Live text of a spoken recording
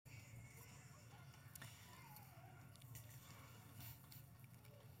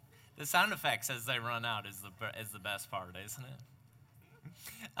The sound effects as they run out is the best part, isn't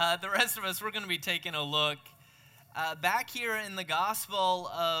it? The rest of us, we're going to be taking a look back here in the Gospel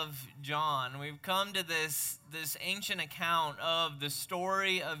of John. We've come to this ancient account of the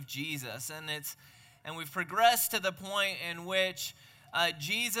story of Jesus, and we've progressed to the point in which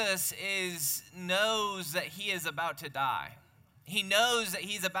Jesus knows that he is about to die. He knows that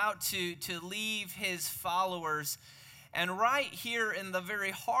he's about to leave his followers. And right here in the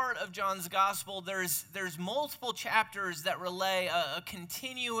very heart of John's gospel, there's multiple chapters that relay a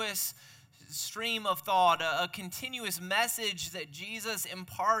continuous stream of thought, a continuous message that Jesus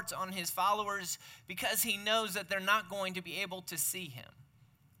imparts on his followers because he knows that they're not going to be able to see him.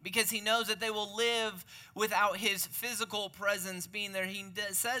 Because he knows that they will live without his physical presence being there. He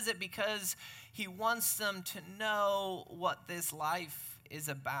says it because he wants them to know what this life is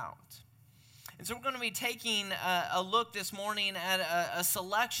about. And so we're going to be taking a look this morning at a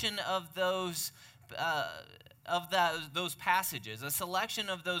selection of those passages, a selection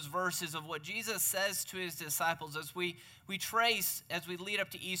of those verses of what Jesus says to his disciples as we trace, as we lead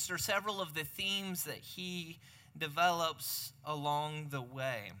up to Easter, several of the themes that he develops along the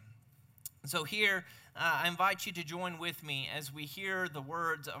way. So here, I invite you to join with me as we hear the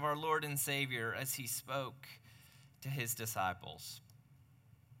words of our Lord and Savior as he spoke to his disciples.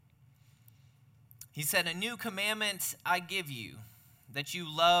 He said, "A new commandment I give you, that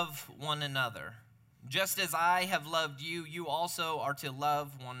you love one another. Just as I have loved you, you also are to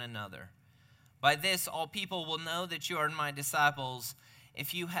love one another. By this all people will know that you are my disciples,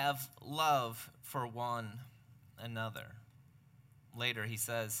 if you have love for one another." Later he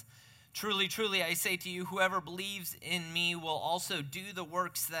says, "Truly, truly, I say to you, whoever believes in me will also do the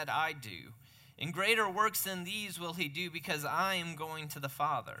works that I do. And greater works than these will he do, because I am going to the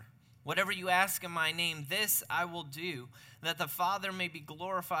Father. Whatever you ask in my name, this I will do, that the Father may be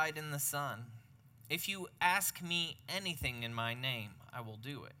glorified in the Son. If you ask me anything in my name, I will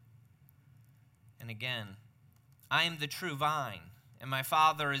do it." And again, "I am the true vine, and my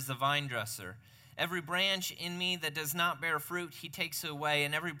Father is the vine dresser. Every branch in me that does not bear fruit, he takes away,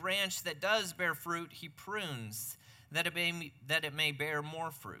 and every branch that does bear fruit, he prunes, that it may bear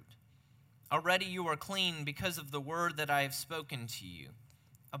more fruit. Already you are clean because of the word that I have spoken to you.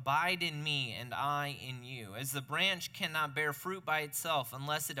 Abide in me, and I in you. As the branch cannot bear fruit by itself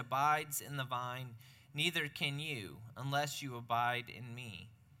unless it abides in the vine, neither can you unless you abide in me.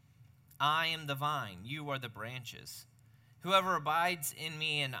 I am the vine, you are the branches. Whoever abides in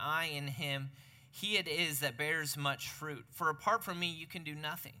me and I in him, he it is that bears much fruit. For apart from me you can do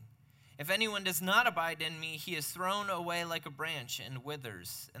nothing. If anyone does not abide in me, he is thrown away like a branch and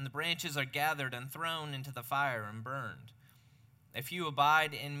withers, and the branches are gathered and thrown into the fire and burned. If you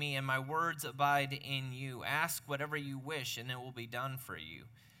abide in me and my words abide in you, ask whatever you wish and it will be done for you.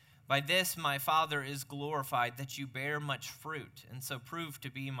 By this my Father is glorified, that you bear much fruit, and so prove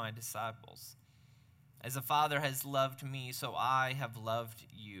to be my disciples. As the Father has loved me, so I have loved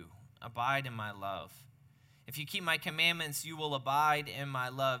you. Abide in my love. If you keep my commandments, you will abide in my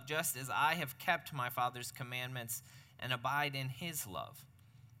love, just as I have kept my Father's commandments and abide in his love.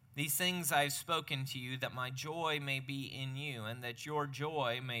 These things I have spoken to you, that my joy may be in you, and that your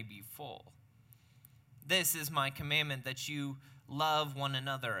joy may be full. This is my commandment, that you love one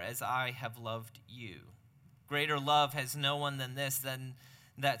another as I have loved you. Greater love has no one than this, than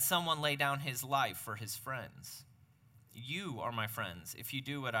that someone lay down his life for his friends. You are my friends, if you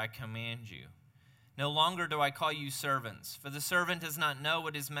do what I command you. No longer do I call you servants, for the servant does not know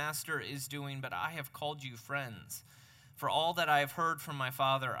what his master is doing, but I have called you friends. For all that I have heard from my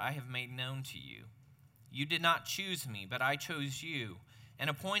Father, I have made known to you. You did not choose me, but I chose you, and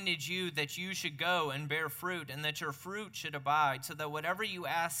appointed you that you should go and bear fruit, and that your fruit should abide, so that whatever you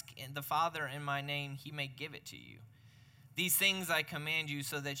ask in the Father in my name, he may give it to you. These things I command you,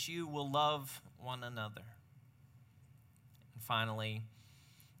 so that you will love one another." And finally,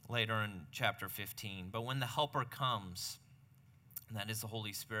 later in chapter 15, "But when the Helper comes, and that is the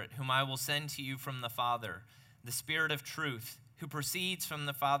Holy Spirit, whom I will send to you from the Father, the Spirit of truth, who proceeds from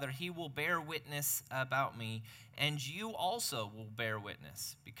the Father, he will bear witness about me, and you also will bear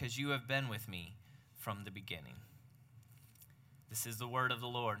witness, because you have been with me from the beginning." This is the word of the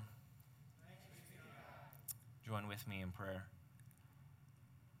Lord. Join with me in prayer.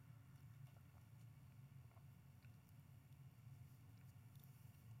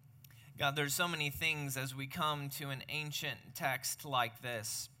 God, there's so many things as we come to an ancient text like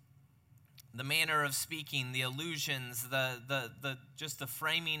this. The manner of speaking, the allusions, just the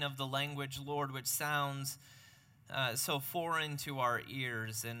framing of the language, Lord, which sounds so foreign to our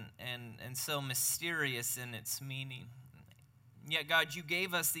ears and so mysterious in its meaning. Yet, God, you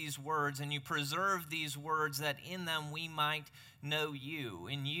gave us these words, and you preserved these words that in them we might know you.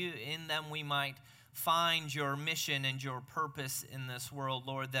 In them we might find your mission and your purpose in this world,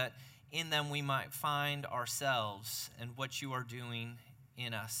 Lord, that in them we might find ourselves and what you are doing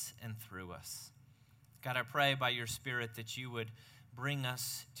in us and through us. God, I pray by your Spirit that you would bring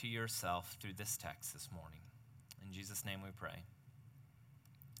us to yourself through this text this morning. In Jesus' name we pray.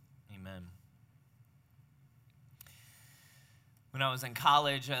 Amen. When I was in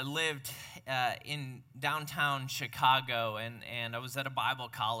college, I lived in downtown Chicago, and I was at a Bible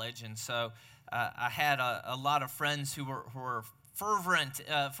college, and so I had a lot of friends who were fervent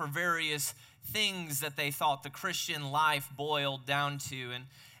for various things that they thought the Christian life boiled down to.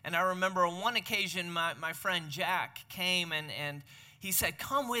 And I remember on one occasion, my friend Jack came and he said,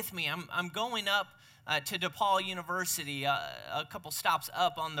 "Come with me. I'm going up to DePaul University, a couple stops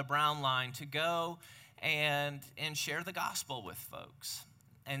up on the Brown Line, to go and share the gospel with folks."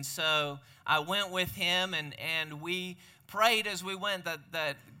 And so I went with him, and we prayed as we went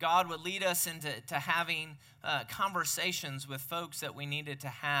that God would lead us into having conversations with folks that we needed to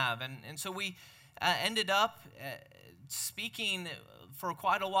have. And so we ended up speaking for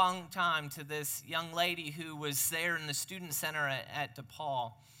quite a long time to this young lady who was there in the student center at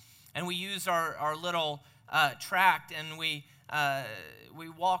DePaul. And we used our little tract, and we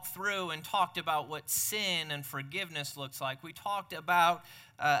walked through and talked about what sin and forgiveness looks like. We talked about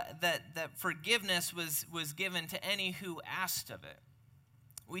that forgiveness was given to any who asked of it.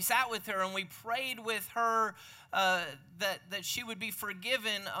 We sat with her and we prayed with her that she would be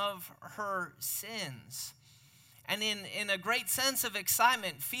forgiven of her sins. And in a great sense of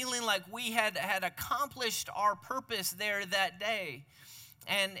excitement, feeling like we had accomplished our purpose there that day.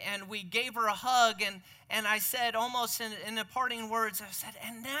 And we gave her a hug, and I said, almost in the parting words, I said,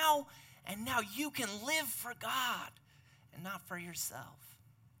 and now you can live for God and not for yourself.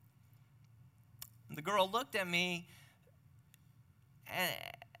 And the girl looked at me, and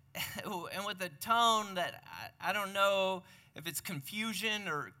with a tone that I don't know if it's confusion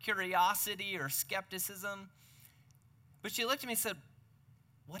or curiosity or skepticism, but she looked at me and said,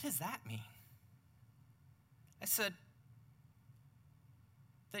 "What does that mean?" I said,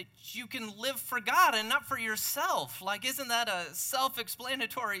 "That you can live for God and not for yourself." Like, isn't that a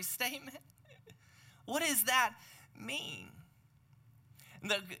self-explanatory statement? What does that mean? And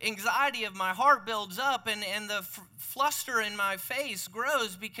the anxiety of my heart builds up, and the fluster in my face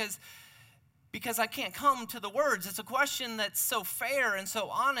grows because I can't come to the words. It's a question that's so fair and so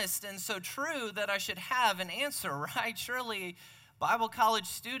honest and so true that I should have an answer, right? Surely a Bible college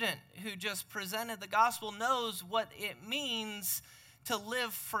student who just presented the gospel knows what it means to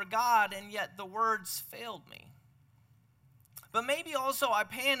live for God, and yet the words failed me. But maybe also I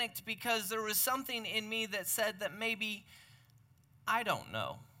panicked because there was something in me that said that maybe I don't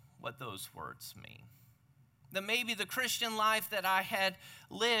know what those words mean. That maybe the Christian life that I had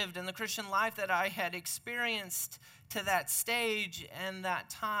lived and the Christian life that I had experienced to that stage and that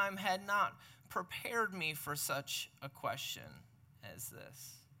time had not prepared me for such a question as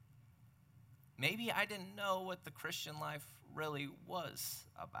this. Maybe I didn't know what the Christian life really was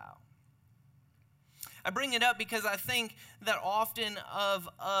about. I bring it up because I think that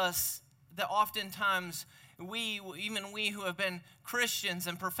oftentimes even we who have been Christians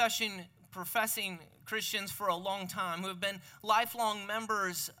and professing Christians for a long time, who have been lifelong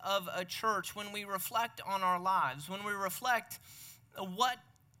members of a church, when we reflect on our lives, when we reflect what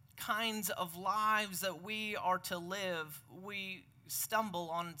kinds of lives that we are to live, we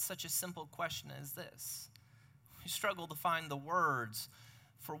stumble on such a simple question as this. We struggle to find the words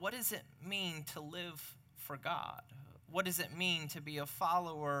for what does it mean to live for God? What does it mean to be a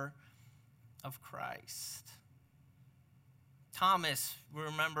follower of Christ? Thomas, we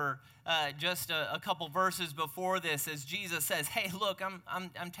remember just a couple verses before this, as Jesus says, "Hey, look,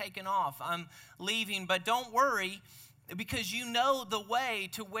 I'm taking off. I'm leaving, but don't worry, because you know the way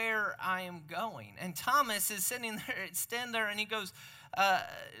to where I am going." And Thomas is standing there, and he goes,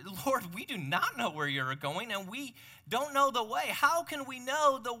 "Lord, we do not know where you're going, and we don't know the way. How can we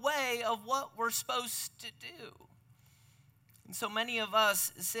know the way of what we're supposed to do?" And so many of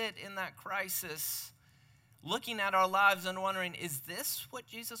us sit in that crisis, looking at our lives and wondering, is this what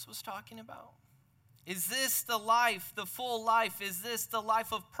Jesus was talking about? Is this the life, the full life? Is this the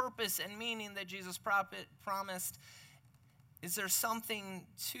life of purpose and meaning that Jesus promised? Is there something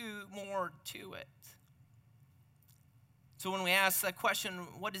more to it? So when we ask that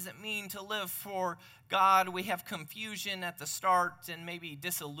question, what does it mean to live for God, we have confusion at the start and maybe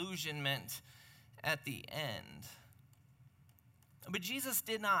disillusionment at the end. But Jesus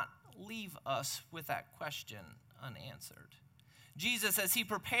did not leave us with that question unanswered. Jesus, as he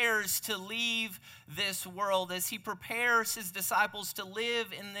prepares to leave this world, as he prepares his disciples to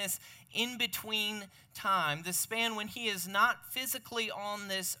live in this in-between time, the span when he is not physically on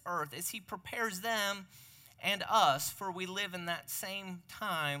this earth, as he prepares them and us, for we live in that same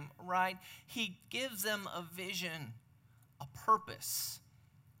time, right? He gives them a vision, a purpose,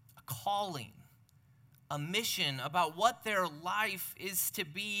 a calling, a mission about what their life is to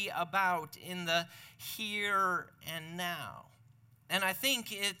be about in the here and now. And I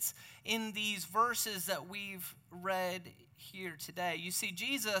think it's in these verses that we've read here today. You see,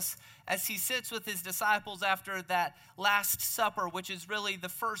 Jesus, as he sits with his disciples after that Last Supper, which is really the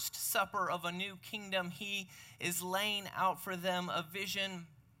first supper of a new kingdom, he is laying out for them a vision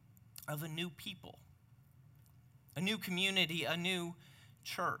of a new people, a new community, a new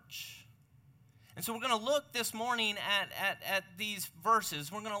church. And so we're going to look this morning at these verses.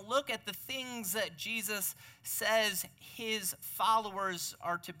 We're going to look at the things that Jesus says his followers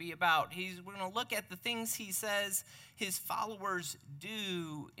are to be about. We're going to look at the things he says his followers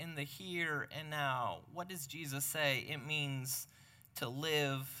do in the here and now. What does Jesus say it means to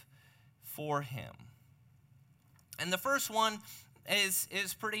live for him? And the first one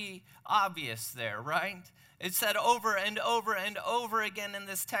is pretty obvious there, right? It's said over and over and over again in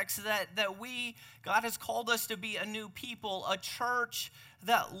this text that God has called us to be a new people, a church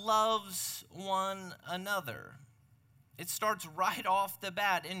that loves one another. It starts right off the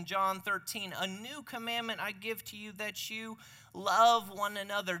bat in John 13. A new commandment I give to you, that you love one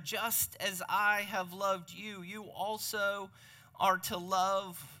another an as I have loved you. You also are to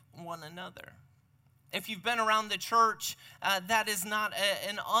love one another. If you've been around the church, that is not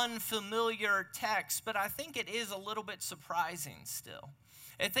an unfamiliar text, but I think it is a little bit surprising still.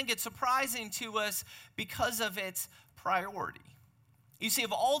 I think it's surprising to us because of its priority. You see,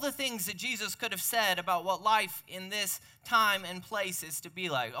 of all the things that Jesus could have said about what life in this time and place is to be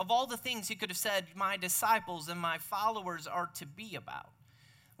like, of all the things he could have said, my disciples and my followers are to be about,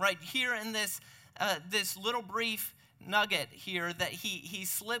 right here in this little brief nugget here that he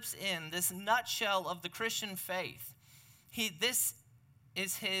slips in, this nutshell of the Christian faith. This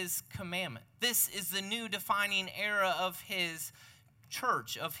is his commandment. This is the new defining era of his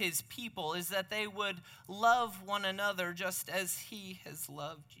church, of his people, is that they would love one another just as he has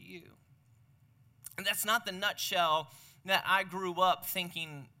loved you. And that's not the nutshell that I grew up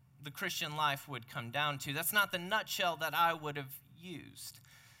thinking the Christian life would come down to. That's not the nutshell that I would have used.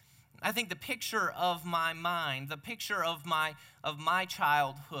 I think the picture of my mind, the picture of my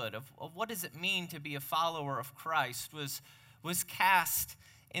childhood, of what does it mean to be a follower of Christ, was cast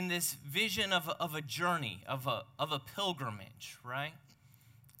in this vision of a journey, of a pilgrimage, right?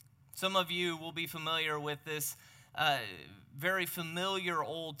 Some of you will be familiar with this very familiar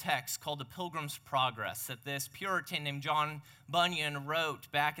old text called the Pilgrim's Progress that this Puritan named John Bunyan wrote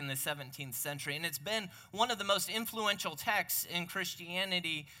back in the 17th century. And it's been one of the most influential texts in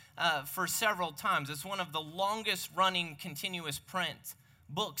Christianity for several times. It's one of the longest running continuous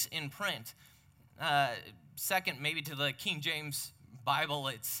books in print, second maybe to the King James Bible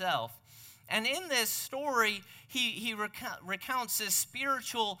itself. And in this story, he recounts this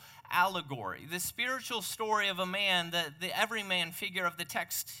spiritual allegory, this spiritual story of a man, the everyman figure of the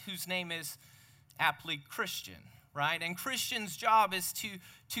text, whose name is aptly Christian, right? And Christian's job is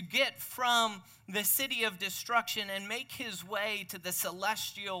to get from the city of destruction and make his way to the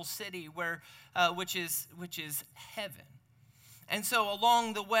celestial city, which is heaven. And so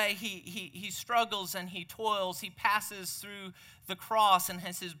along the way, he struggles and he toils. He passes through the cross and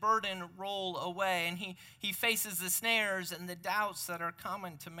has his burden roll away. And he faces the snares and the doubts that are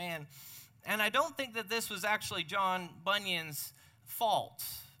common to man. And I don't think that this was actually John Bunyan's fault,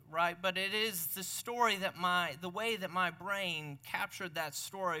 right? But it is the story the way that my brain captured that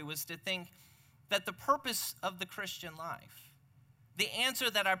story was to think that the purpose of the Christian life, the answer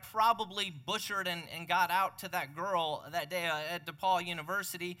that I probably butchered and got out to that girl that day at DePaul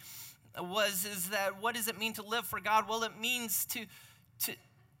University is that what does it mean to live for God? Well, it means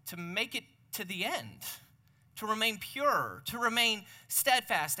to make it to the end, to remain pure, to remain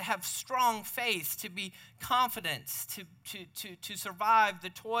steadfast, to have strong faith, to be confident, to survive the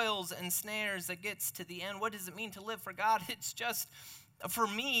toils and snares that gets to the end. What does it mean to live for God? It's just for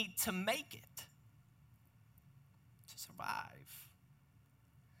me to make it, to survive.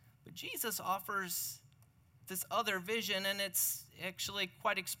 But Jesus offers this other vision, and it's actually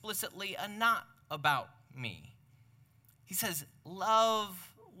quite explicitly a not about me. He says,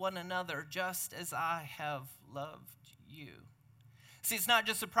 love one another just as I have loved you. See, it's not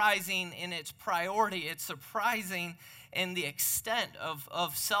just surprising in its priority, it's surprising in the extent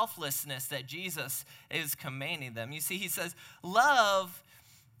of selflessness that Jesus is commanding them. You see, he says, love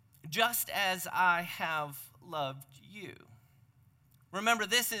just as I have loved you. Remember,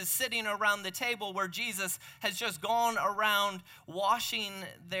 this is sitting around the table where Jesus has just gone around washing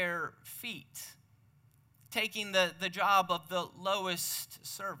their feet, taking the job of the lowest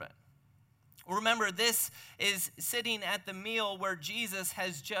servant. Remember, this is sitting at the meal where Jesus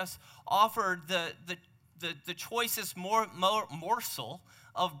has just offered the choicest morsel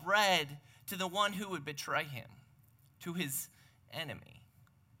of bread to the one who would betray him, to his enemy.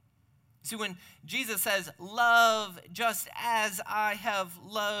 See, when Jesus says, love just as I have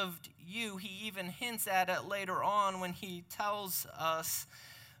loved you, he even hints at it later on when he tells us,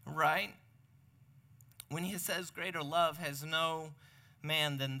 right? When he says, greater love has no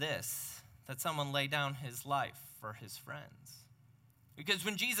man than this, that someone lay down his life for his friends. Because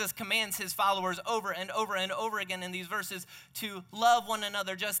when Jesus commands his followers over and over and over again in these verses to love one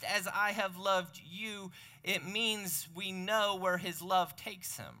another just as I have loved you, it means we know where his love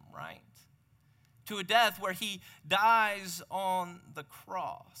takes him, right? To a death where he dies on the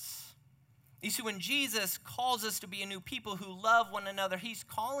cross. You see, when Jesus calls us to be a new people who love one another, he's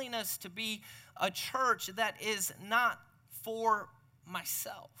calling us to be a church that is not for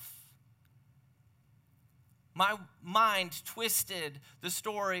myself. My mind twisted the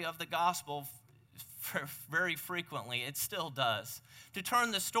story of the gospel very frequently. It still does. To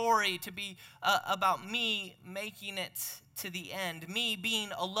turn the story to be about me making it to the end, me being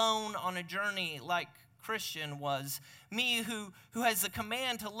alone on a journey like Christian was, me who has the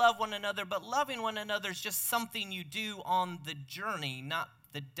command to love one another, but loving one another is just something you do on the journey, not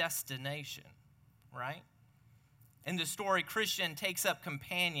the destination, right? In the story, Christian takes up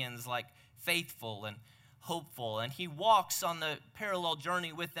companions like Faithful and Hopeful, and he walks on the parallel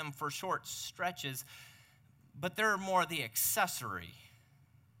journey with them for short stretches, but they're more the accessory,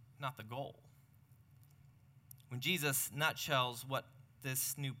 not the goal. When Jesus nutshells what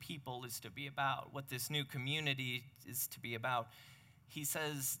this new people is to be about, what this new community is to be about, he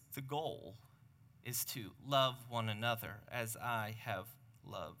says the goal is to love one another as I have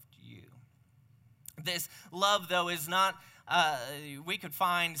loved you. This love, though, is not, we could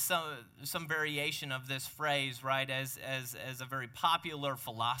find some variation of this phrase, right, as a very popular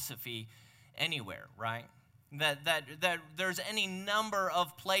philosophy anywhere, right? That there's any number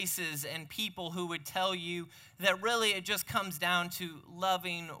of places and people who would tell you that really it just comes down to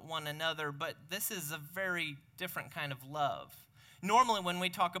loving one another, but this is a very different kind of love. Normally when we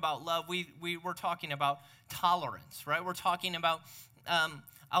talk about love, we're talking about tolerance, right? We're talking about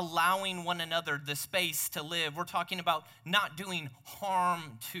allowing one another the space to live. We're talking about not doing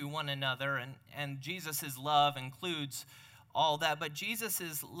harm to one another, and Jesus' love includes all that. But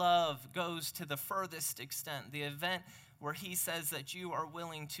Jesus' love goes to the furthest extent, the event where he says that you are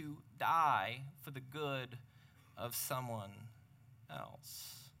willing to die for the good of someone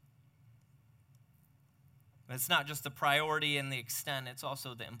else. But it's not just the priority and the extent, it's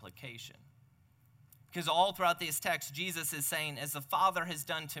also the implication. Because all throughout this text, Jesus is saying, as the Father has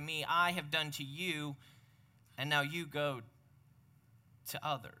done to me, I have done to you, and now you go to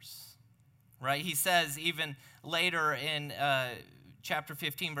others. Right? He says even later in chapter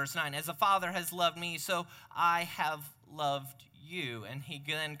 15, verse 9, as the Father has loved me, so I have loved you. And he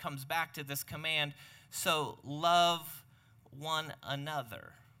then comes back to this command, so love one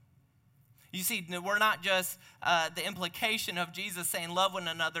another. You see, we're not just, the implication of Jesus saying love one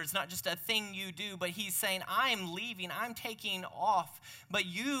another, it's not just a thing you do, but he's saying, I'm leaving, I'm taking off, but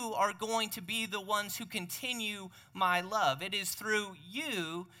you are going to be the ones who continue my love. It is through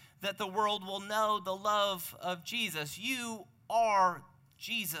you that the world will know the love of Jesus. You are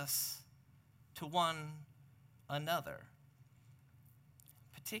Jesus to one another,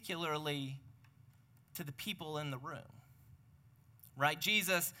 particularly to the people in the room. Right?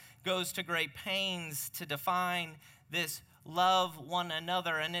 Jesus goes to great pains to define this love one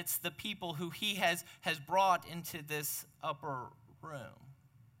another, and it's the people who he has brought into this upper room.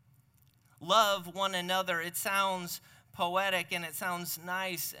 Love one another, it sounds poetic and it sounds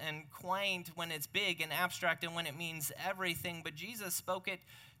nice and quaint when it's big and abstract and when it means everything, but Jesus spoke it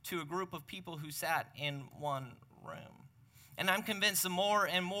to a group of people who sat in one room. And I'm convinced the more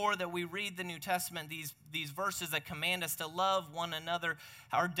and more that we read the New Testament, these verses that command us to love one another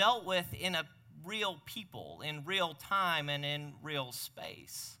are dealt with in a real people, in real time, and in real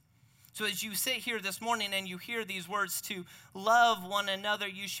space. So as you sit here this morning and you hear these words to love one another,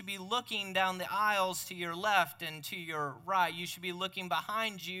 you should be looking down the aisles to your left and to your right. You should be looking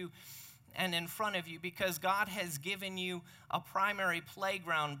behind you and in front of you, because God has given you a primary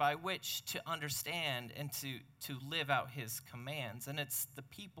playground by which to understand and to live out his commands. And it's the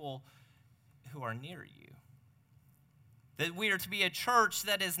people who are near you. That we are to be a church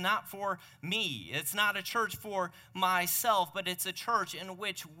that is not for me. It's not a church for myself, but it's a church in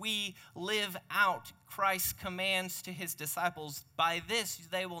which we live out Christ's commands to his disciples. By this,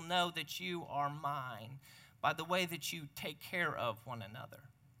 they will know that you are mine, by the way that you take care of one another,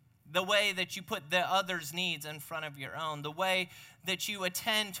 the way that you put the other's needs in front of your own, the way that you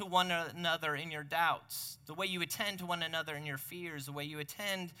attend to one another in your doubts, the way you attend to one another in your fears, the way you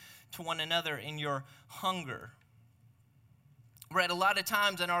attend to one another in your hunger. Right, a lot of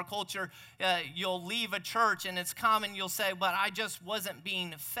times in our culture, you'll leave a church and it's common, you'll say, but I just wasn't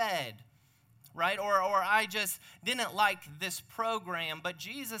being fed, right? Or I just didn't like this program. But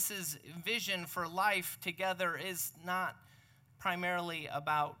Jesus' vision for life together is not primarily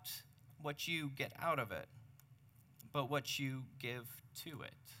about what you get out of it, but what you give to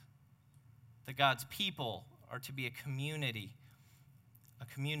it. That God's people are to be a community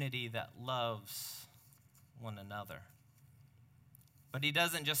that loves one another. But he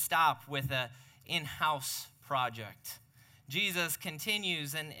doesn't just stop with an in-house project. Jesus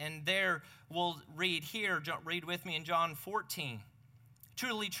continues, and there we'll read here, read with me in John 14.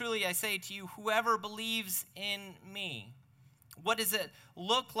 Truly, truly, I say to you, whoever believes in me. What does it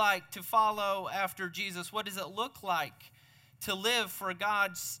look like to follow after Jesus? What does it look like to live for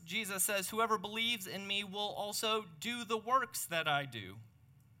God? Jesus says, whoever believes in me will also do the works that I do.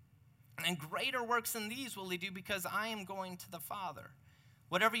 And greater works than these will he do, because I am going to the Father.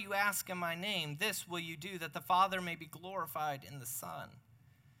 Whatever you ask in my name, this will you do, that the Father may be glorified in the Son.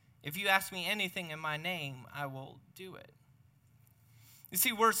 If you ask me anything in my name, I will do it. You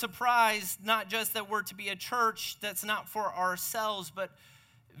see, we're surprised not just that we're to be a church that's not for ourselves, but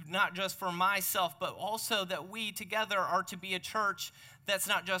not just for myself, but also that we together are to be a church that's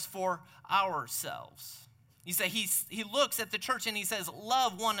not just for ourselves. You say he looks at the church and he says,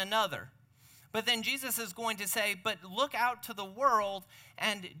 love one another. But then Jesus is going to say, but look out to the world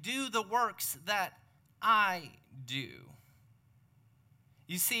and do the works that I do.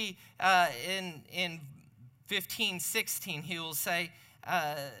 You see, in 15:16, he will say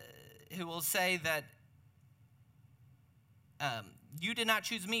that you did not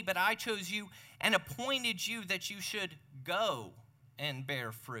choose me, but I chose you and appointed you that you should go and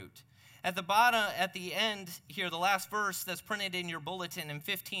bear fruit. At the bottom, at the end here, the last verse that's printed in your bulletin in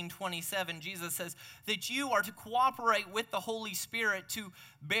 15:27, Jesus says that you are to cooperate with the Holy Spirit to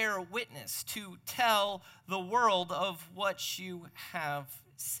bear witness, to tell the world of what you have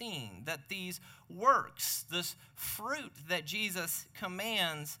seen. That these works, this fruit that Jesus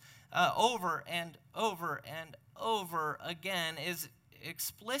commands over and over and over again, is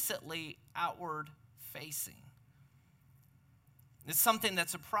explicitly outward facing. It's something that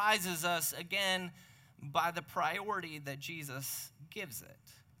surprises us, again, by the priority that Jesus gives it.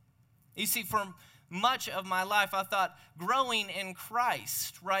 You see, for much of my life, I thought growing in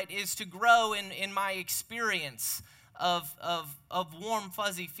Christ, right, is to grow in my experience of warm,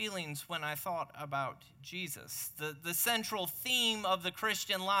 fuzzy feelings when I thought about Jesus. The central theme of the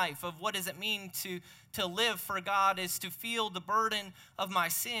Christian life, of what does it mean to live for God, is to feel the burden of my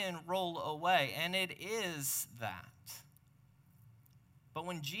sin roll away. And it is that. But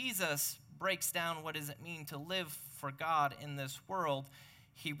when Jesus breaks down what does it mean to live for God in this world,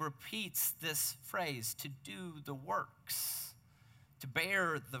 he repeats this phrase, to do the works, to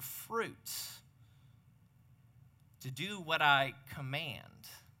bear the fruit, to do what I command.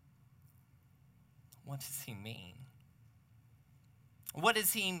 What does he mean? What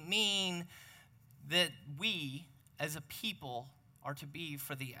does he mean that we as a people are to be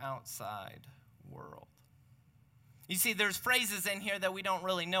for the outside world? You see, there's phrases in here that we don't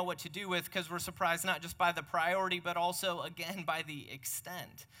really know what to do with because we're surprised not just by the priority, but also, again, by the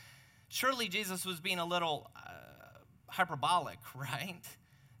extent. Surely Jesus was being a little hyperbolic, right?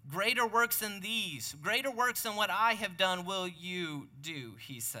 Greater works than these, greater works than what I have done will you do,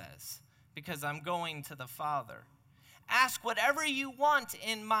 he says, because I'm going to the Father. Ask whatever you want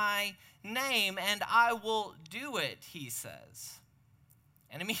in my name, and I will do it, he says.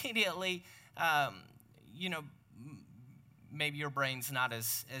 And immediately, maybe your brain's not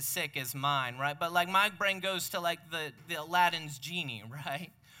as sick as mine, right? But like my brain goes to like the Aladdin's genie,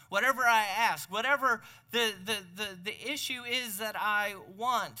 right? Whatever I ask, whatever the issue is that I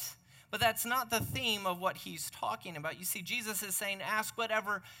want. But that's not the theme of what he's talking about. You see, Jesus is saying, ask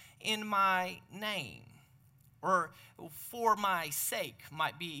whatever in my name. or for my sake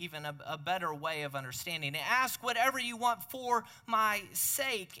might be even a better way of understanding it. Ask whatever you want for my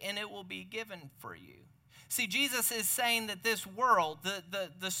sake, and it will be given for you. See, Jesus is saying that this world,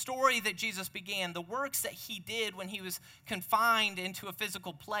 the story that Jesus began, the works that he did when he was confined into a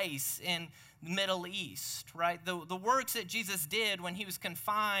physical place in the Middle East, right? The works that Jesus did when he was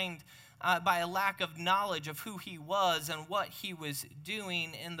confined by a lack of knowledge of who he was and what he was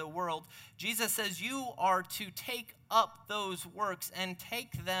doing in the world. Jesus says you are to take up those works and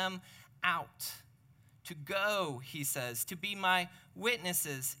take them out. To go, he says, to be my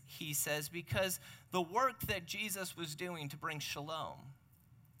witnesses, he says, because the work that Jesus was doing to bring shalom,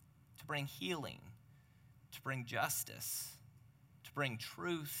 to bring healing, to bring justice, to bring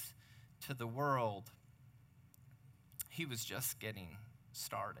truth to the world, he was just getting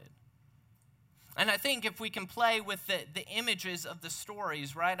started. And I think if we can play with the images of the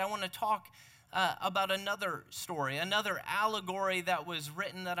stories, right, I want to talk about another story, another allegory that was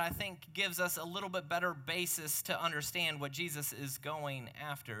written that I think gives us a little bit better basis to understand what Jesus is going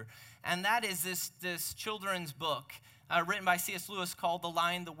after. And that is this children's book written by C.S. Lewis called The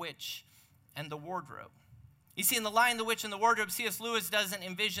Lion, the Witch, and the Wardrobe. You see, in The Lion, the Witch, and the Wardrobe, C.S. Lewis doesn't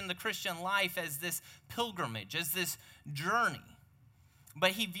envision the Christian life as this pilgrimage, as this journey.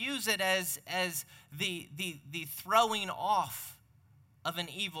 But he views it as the throwing off of an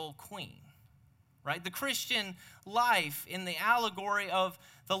evil queen, right? The Christian life in the allegory of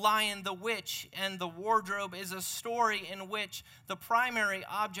the lion, the witch, and the wardrobe is a story in which the primary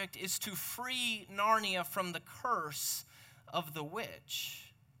object is to free Narnia from the curse of the witch.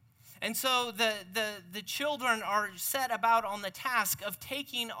 And so the children are set about on the task of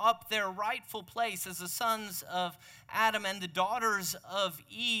taking up their rightful place as the sons of Adam and the daughters of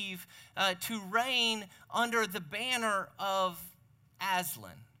Eve to reign under the banner of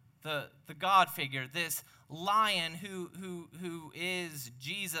Aslan, the God figure, this lion who is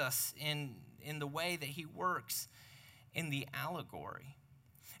Jesus in the way that he works in the allegory.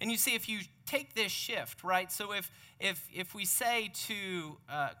 And you see, if you take this shift, right? So if we say to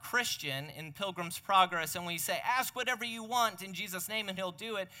Christian in Pilgrim's Progress, and we say, ask whatever you want in Jesus' name and he'll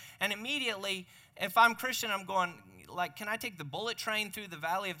do it. And immediately, if I'm Christian, I'm going, like, can I take the bullet train through the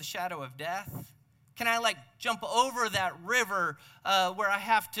valley of the shadow of death? Can I, jump over that river where I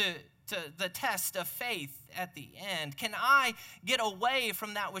have to the test of faith at the end? Can I get away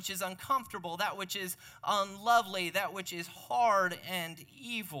from that which is uncomfortable, that which is unlovely, that which is hard and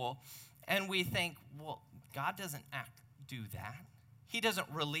evil? And we think, well, God doesn't do that. He doesn't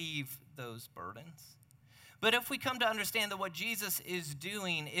relieve those burdens. But if we come to understand that what Jesus is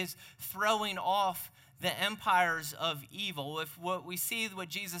doing is throwing off the empires of evil, if what we see what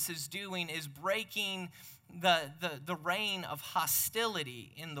Jesus is doing is breaking the reign of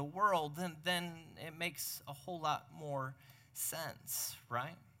hostility in the world, then it makes a whole lot more sense,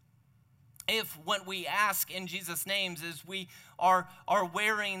 right? If what we ask in Jesus' names is we are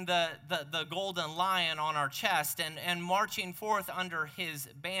wearing the golden lion on our chest and marching forth under his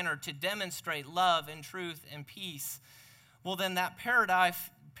banner to demonstrate love and truth and peace, well, then that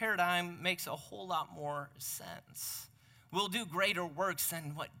paradigm makes a whole lot more sense. We'll do greater works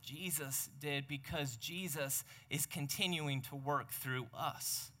than what Jesus did because Jesus is continuing to work through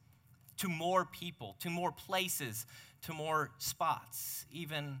us to more people, to more places, to more spots,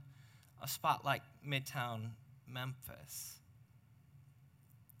 even a spot like Midtown Memphis.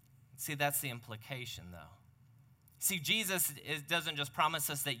 See, that's the implication, though. See, Jesus doesn't just promise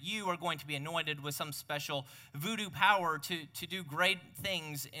us that you are going to be anointed with some special voodoo power to do great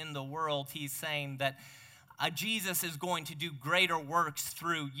things in the world. He's saying that Jesus is going to do greater works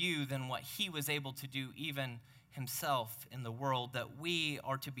through you than what he was able to do even himself in the world, that we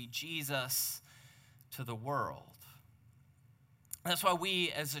are to be Jesus to the world. That's why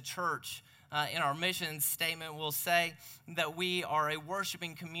we as a church in our mission statement will say that we are a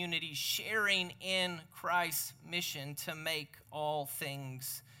worshiping community sharing in Christ's mission to make all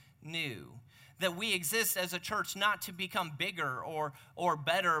things new. That we exist as a church not to become bigger or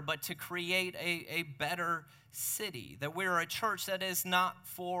better, but to create a better city. That we're a church that is not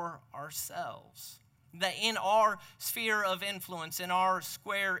for ourselves. That in our sphere of influence, in our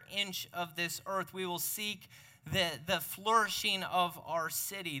square inch of this earth, we will seek the flourishing of our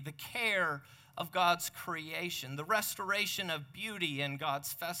city, the care of God's creation, the restoration of beauty and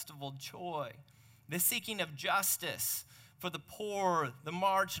God's festival joy, the seeking of justice for the poor, the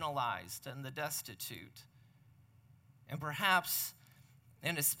marginalized, and the destitute. And perhaps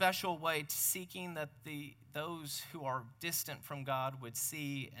in a special way, seeking that those who are distant from God would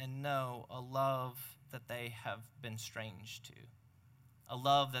see and know a love that they have been strange to, a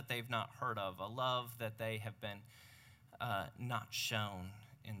love that they've not heard of, a love that they have been not shown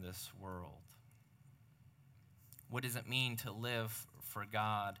in this world. What does it mean to live for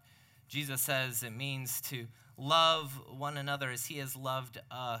God? Jesus says it means to love one another as he has loved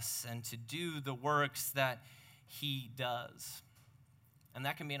us and to do the works that he does. And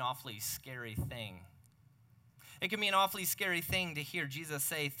that can be an awfully scary thing. It can be an awfully scary thing to hear Jesus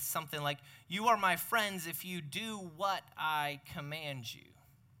say something like, "You are my friends if you do what I command you."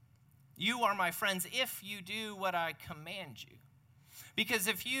 You are my friends if you do what I command you. Because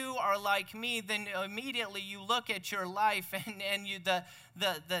if you are like me, then immediately you look at your life and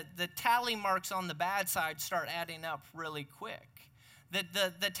the tally marks on the bad side start adding up really quick.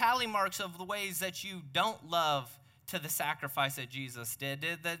 The tally marks of the ways that you don't love to the sacrifice that Jesus did.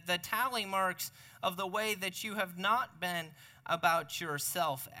 The tally marks of the way that you have not been about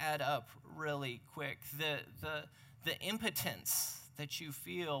yourself add up really quick. The impotence that you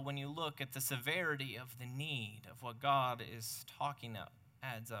feel when you look at the severity of the need of what God is talking about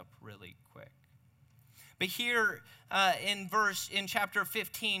adds up really quick. But here in chapter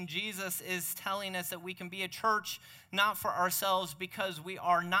 15, Jesus is telling us that we can be a church not for ourselves because we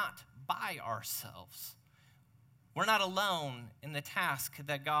are not by ourselves. We're not alone in the task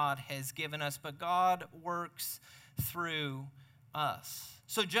that God has given us, but God works through us.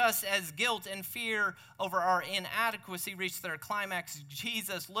 So just as guilt and fear over our inadequacy reach their climax,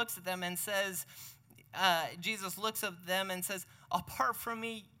 Jesus looks at them and says, apart from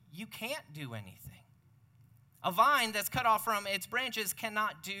me, you can't do anything. A vine that's cut off from its branches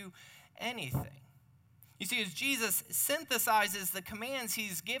cannot do anything. You see, as Jesus synthesizes the commands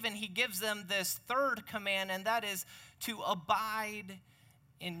he's given, he gives them this third command, and that is to abide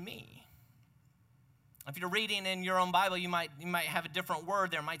in me. If you're reading in your own Bible, you might have a different word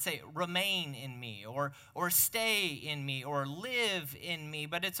there. It might say remain in me, or stay in me, or live in me.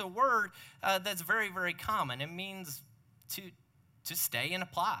 But it's a word that's very, very common. It means to stay in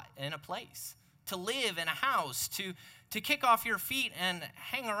a place, to live in a house, to kick off your feet and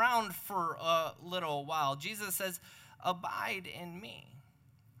hang around for a little while. Jesus says, abide in me.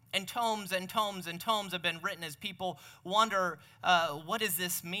 And tomes and tomes and tomes have been written as people wonder, what does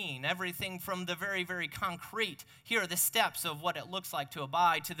this mean? Everything from the very, very concrete, here are the steps of what it looks like to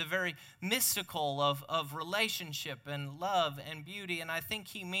abide, to the very mystical of relationship and love and beauty. And I think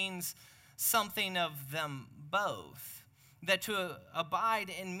he means something of them both. That to abide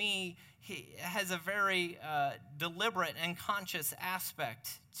in me has a very deliberate and conscious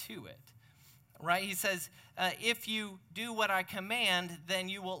aspect to it. Right? He says, if you do what I command, then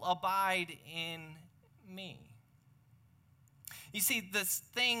you will abide in me. You see, this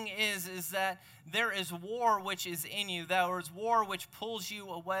thing is that there is war which is in you. There is war which pulls you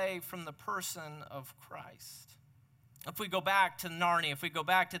away from the person of Christ. If we go back to Narnia, if we go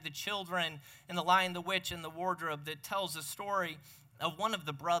back to the children and the Lion, the Witch, and the Wardrobe, that tells the story of one of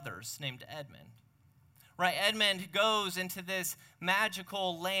the brothers named Edmund. Right, Edmund goes into this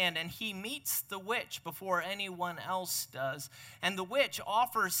magical land and he meets the witch before anyone else does. And the witch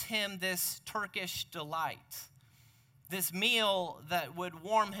offers him this Turkish delight, this meal that would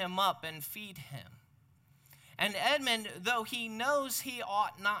warm him up and feed him. And Edmund, though he knows he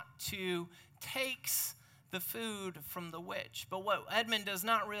ought not to, takes the food from the witch. But what Edmund does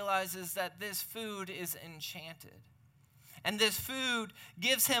not realize is that this food is enchanted. And this food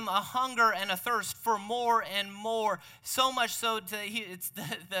gives him a hunger and a thirst for more and more. So much so,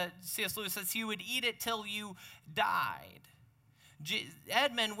 C.S. Lewis says, you would eat it till you died.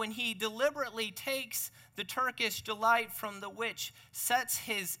 Edmund, when he deliberately takes the Turkish delight from the witch, sets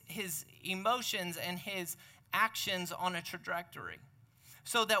his emotions and his actions on a trajectory.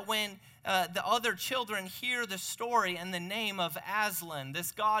 So that when the other children hear the story and the name of Aslan,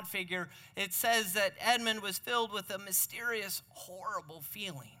 this God figure, it says that Edmund was filled with a mysterious, horrible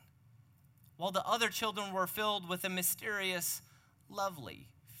feeling, while the other children were filled with a mysterious, lovely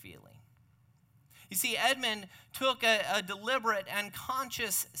feeling. You see, Edmund took a deliberate and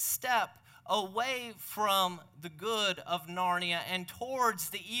conscious step away from the good of Narnia and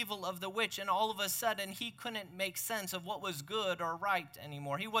towards the evil of the witch, and all of a sudden he couldn't make sense of what was good or right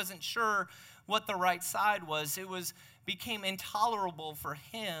anymore. He wasn't sure what the right side was. It became intolerable for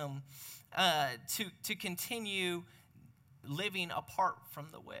him to continue living apart from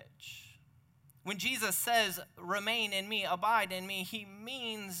the witch. When Jesus says, remain in me, abide in me, he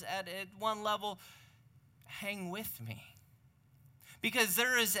means at one level, hang with me. Because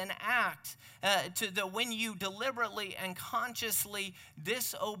there is an act when you deliberately and consciously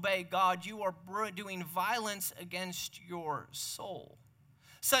disobey God, you are doing violence against your soul.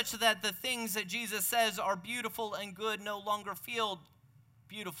 Such that the things that Jesus says are beautiful and good no longer feel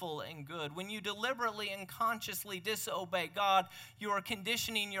beautiful and good. When you deliberately and consciously disobey God, you are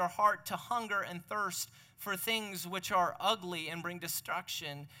conditioning your heart to hunger and thirst for things which are ugly and bring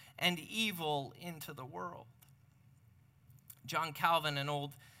destruction and evil into the world. John Calvin, an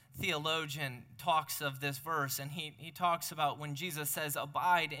old theologian, talks of this verse, and he talks about when Jesus says,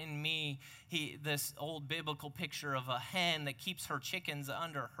 "Abide in me," this old biblical picture of a hen that keeps her chickens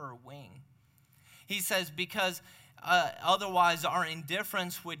under her wing. He says, because otherwise our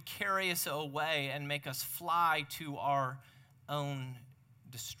indifference would carry us away and make us fly to our own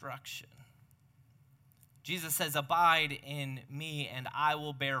destruction. Jesus says, "Abide in me, and I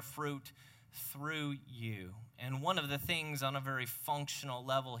will bear fruit through you." And one of the things on a very functional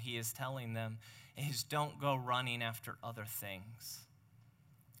level he is telling them is don't go running after other things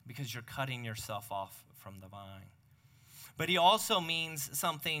because you're cutting yourself off from the vine. But he also means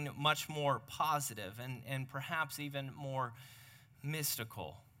something much more positive and perhaps even more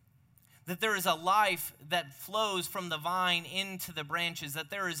mystical. That there is a life that flows from the vine into the branches, that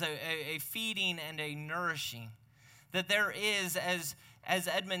there is a feeding and a nourishing, that there is, as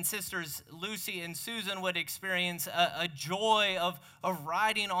Edmund's sisters Lucy and Susan would experience, a joy of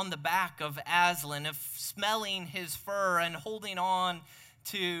riding on the back of Aslan, of smelling his fur and holding on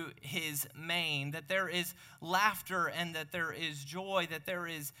to his mane, that there is laughter and that there is joy, that there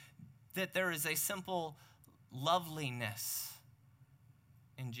is a simple loveliness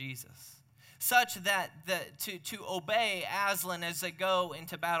in Jesus, such that to obey Aslan as they go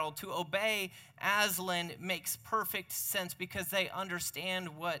into battle, to obey Aslan makes perfect sense because they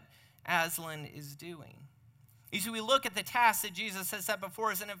understand what Aslan is doing. You see, we look at the task that Jesus has set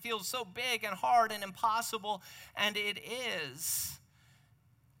before us, and it feels so big and hard and impossible, and it is,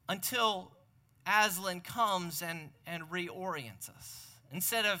 until Aslan comes and reorients us.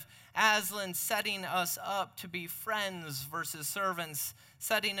 Instead of Aslan setting us up to be friends versus servants,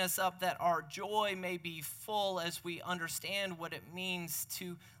 setting us up that our joy may be full as we understand what it means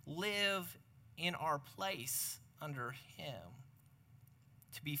to live in our place under him,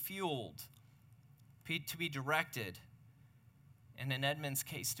 to be fueled, to be directed, and in Edmund's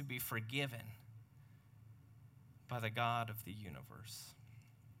case, to be forgiven by the God of the universe.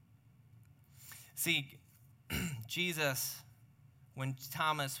 See, Jesus, when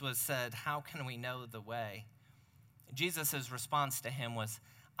Thomas was said, "How can we know the way?" Jesus' response to him was,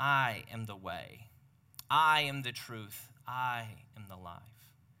 "I am the way. I am the truth. I am the life."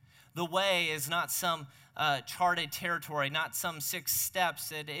 The way is not some charted territory, not some 6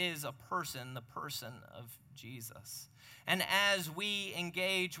 steps. It is a person, the person of Jesus. And as we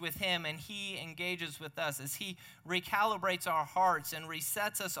engage with him and he engages with us, as he recalibrates our hearts and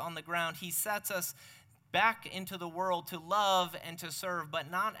resets us on the ground, he sets us back into the world to love and to serve, but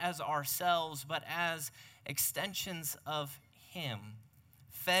not as ourselves, but as extensions of him,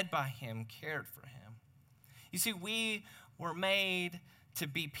 fed by him, cared for him. You see, we were made to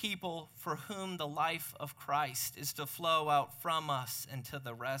be people for whom the life of Christ is to flow out from us into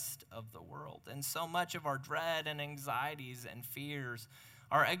the rest of the world. And so much of our dread and anxieties and fears,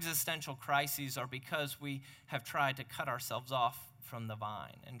 our existential crises, are because we have tried to cut ourselves off from the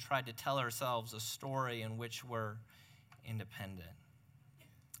vine and tried to tell ourselves a story in which we're independent.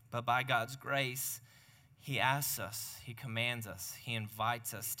 But by God's grace, he asks us, he commands us, he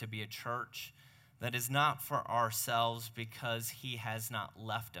invites us to be a church that is not for ourselves because he has not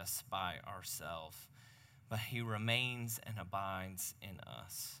left us by ourselves, but he remains and abides in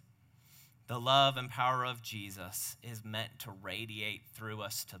us. The love and power of Jesus is meant to radiate through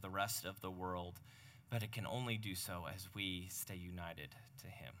us to the rest of the world, but it can only do so as we stay united to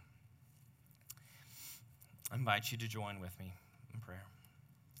him. I invite you to join with me in prayer.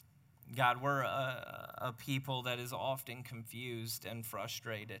 God, we're a people that is often confused and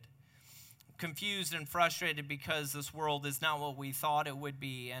frustrated. Confused and frustrated because this world is not what we thought it would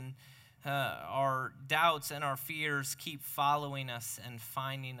be, and our doubts and our fears keep following us and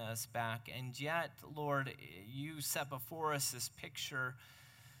finding us back. And yet, Lord, you set before us this picture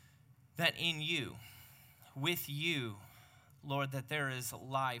that in you, with you, Lord, that there is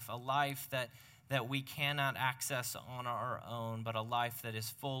life, a life that we cannot access on our own, but a life that is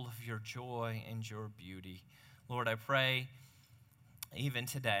full of your joy and your beauty. Lord, I pray even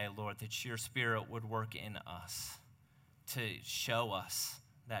today, Lord, that your Spirit would work in us to show us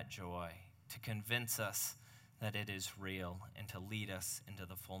that joy, to convince us that it is real, and to lead us into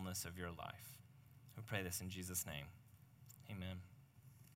the fullness of your life. We pray this in Jesus' name. Amen.